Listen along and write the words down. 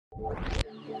Hey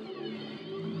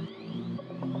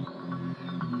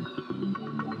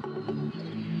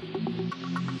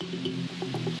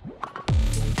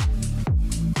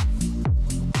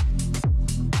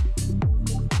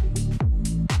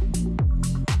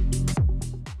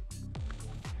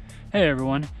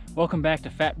everyone, welcome back to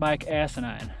Fat Bike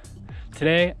Asinine.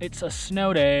 Today it's a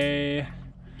snow day.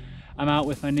 I'm out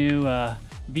with my new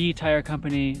V Tire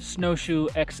Company Snowshoe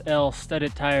XL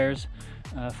studded tires,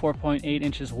 4.8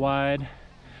 inches wide,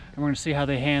 and we're going to see how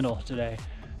they handle today.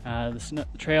 The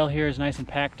trail here is nice and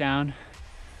packed down.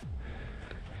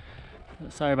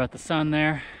 Sorry about the sun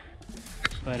there,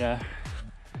 but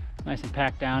nice and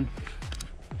packed down.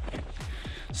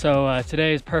 So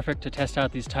today is perfect to test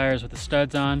out these tires with the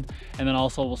studs on, and then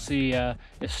also we'll see if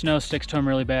snow sticks to them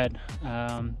really bad.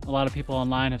 A lot of people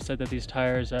online have said that these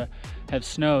tires have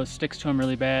snow, sticks to them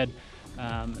really bad,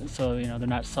 so you know they're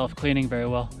not self-cleaning very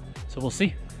well. So we'll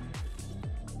see.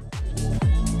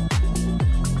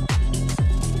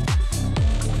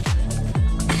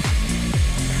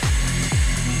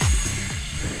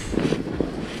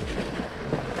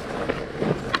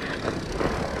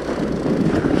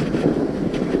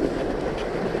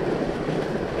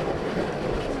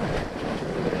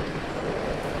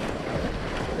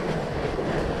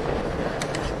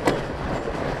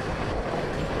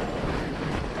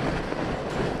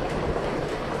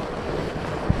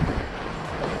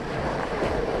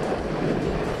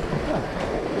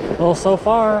 Well, so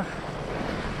far,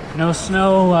 no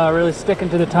snow really sticking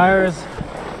to the tires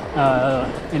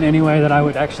in any way that I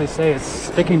would actually say it's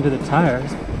sticking to the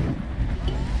tires.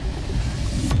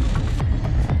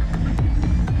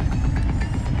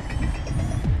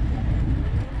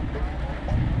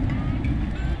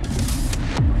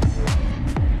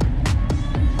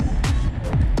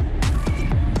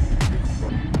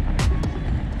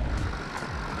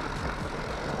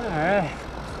 All right,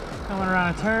 coming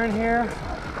around a turn here.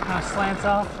 Kind of slants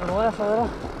off to the left a little.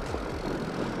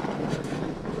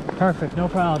 Perfect, no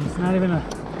problem. It's not even a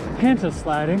hint of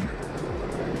sliding.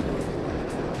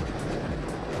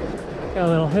 Got a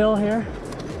little hill here.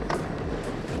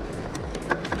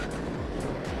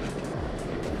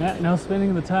 Yeah, no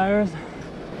spinning of the tires.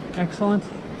 Excellent.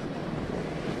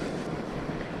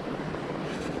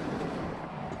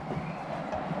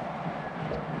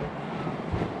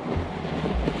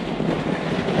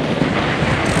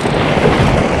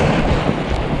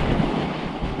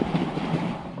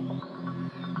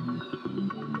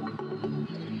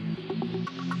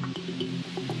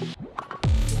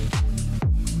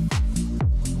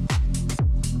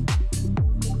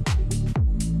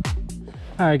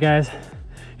 All right guys,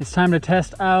 it's time to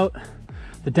test out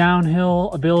the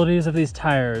downhill abilities of these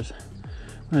tires.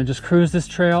 I'm gonna just cruise this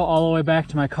trail all the way back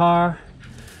to my car.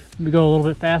 Maybe go a little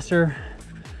bit faster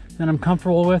than I'm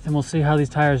comfortable with, and we'll see how these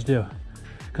tires do.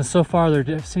 Because so far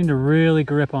they seem to really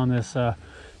grip on this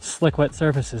slick wet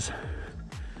surfaces.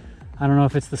 I don't know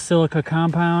if it's the silica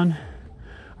compound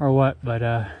or what, but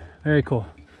very cool.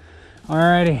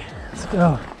 Alrighty, let's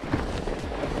go.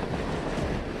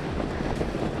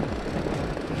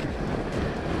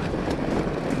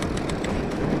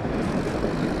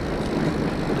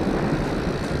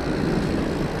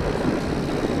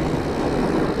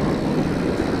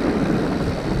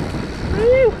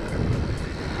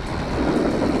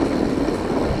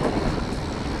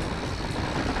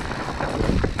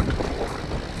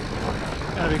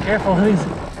 Gotta be careful of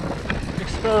these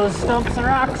exposed stumps and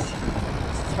rocks.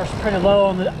 It's pretty low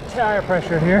on the tire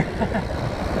pressure here.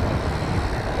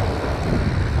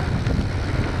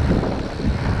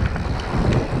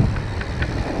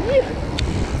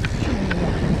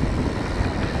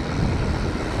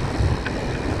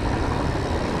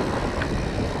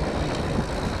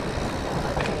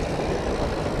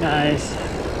 Nice.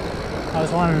 I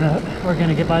was wondering if we're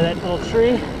gonna get by that little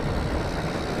tree.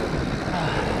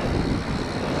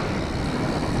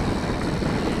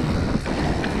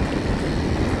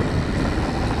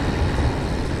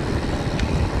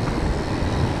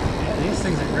 These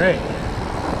things are great.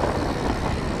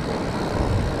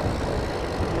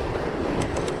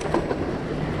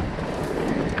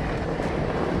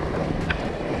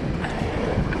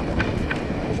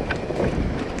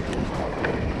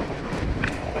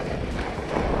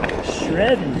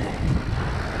 Shredding.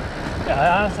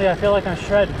 Yeah, honestly, I feel like I'm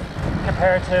shredding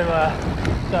compared to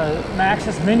the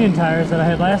Maxxis Minion tires that I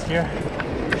had last year.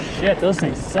 Shit, those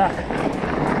things suck.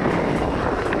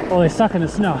 Well, they suck in the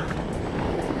snow.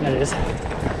 That is.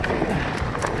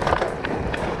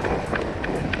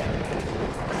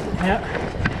 Yep,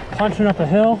 punching up a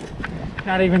hill,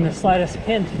 not even the slightest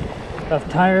hint of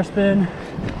tire spin.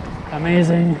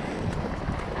 Amazing.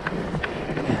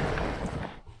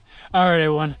 All right,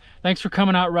 everyone. Thanks for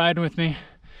coming out riding with me.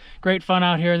 Great fun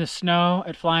out here in the snow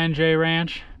at Flying J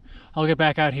Ranch. I'll get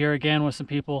back out here again with some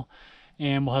people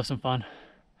and we'll have some fun.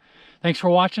 Thanks for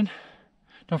watching.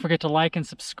 Don't forget to like and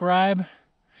subscribe,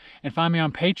 and find me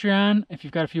on Patreon if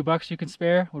you've got a few bucks you can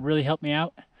spare. Would really help me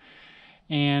out.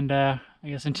 And I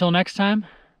guess until next time,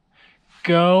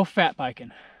 go fat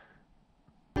biking.